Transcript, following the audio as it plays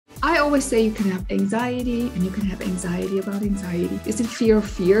I always say you can have anxiety and you can have anxiety about anxiety. Is it fear of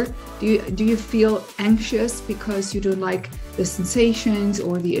fear? Do you feel anxious because you don't like the sensations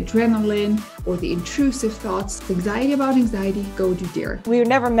or the adrenaline or the intrusive thoughts? Anxiety about anxiety, go do dare. We were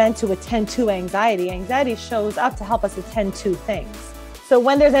never meant to attend to anxiety. Anxiety shows up to help us attend to things. So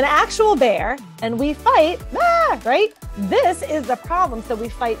when there's an actual bear and we fight, right? This is the problem, so we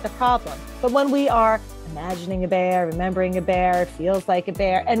fight the problem. But when we are imagining a bear, remembering a bear, it feels like a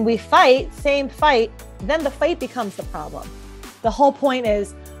bear, and we fight, same fight, then the fight becomes the problem. The whole point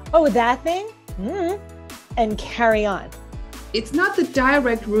is, oh, that thing? And carry on. It's not the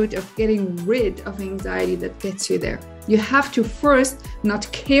direct route of getting rid of anxiety that gets you there. You have to first not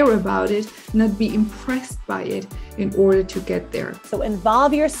care about it, not be impressed by it in order to get there. So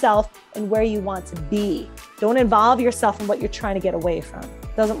involve yourself in where you want to be. Don't involve yourself in what you're trying to get away from.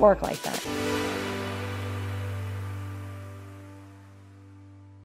 It doesn't work like that.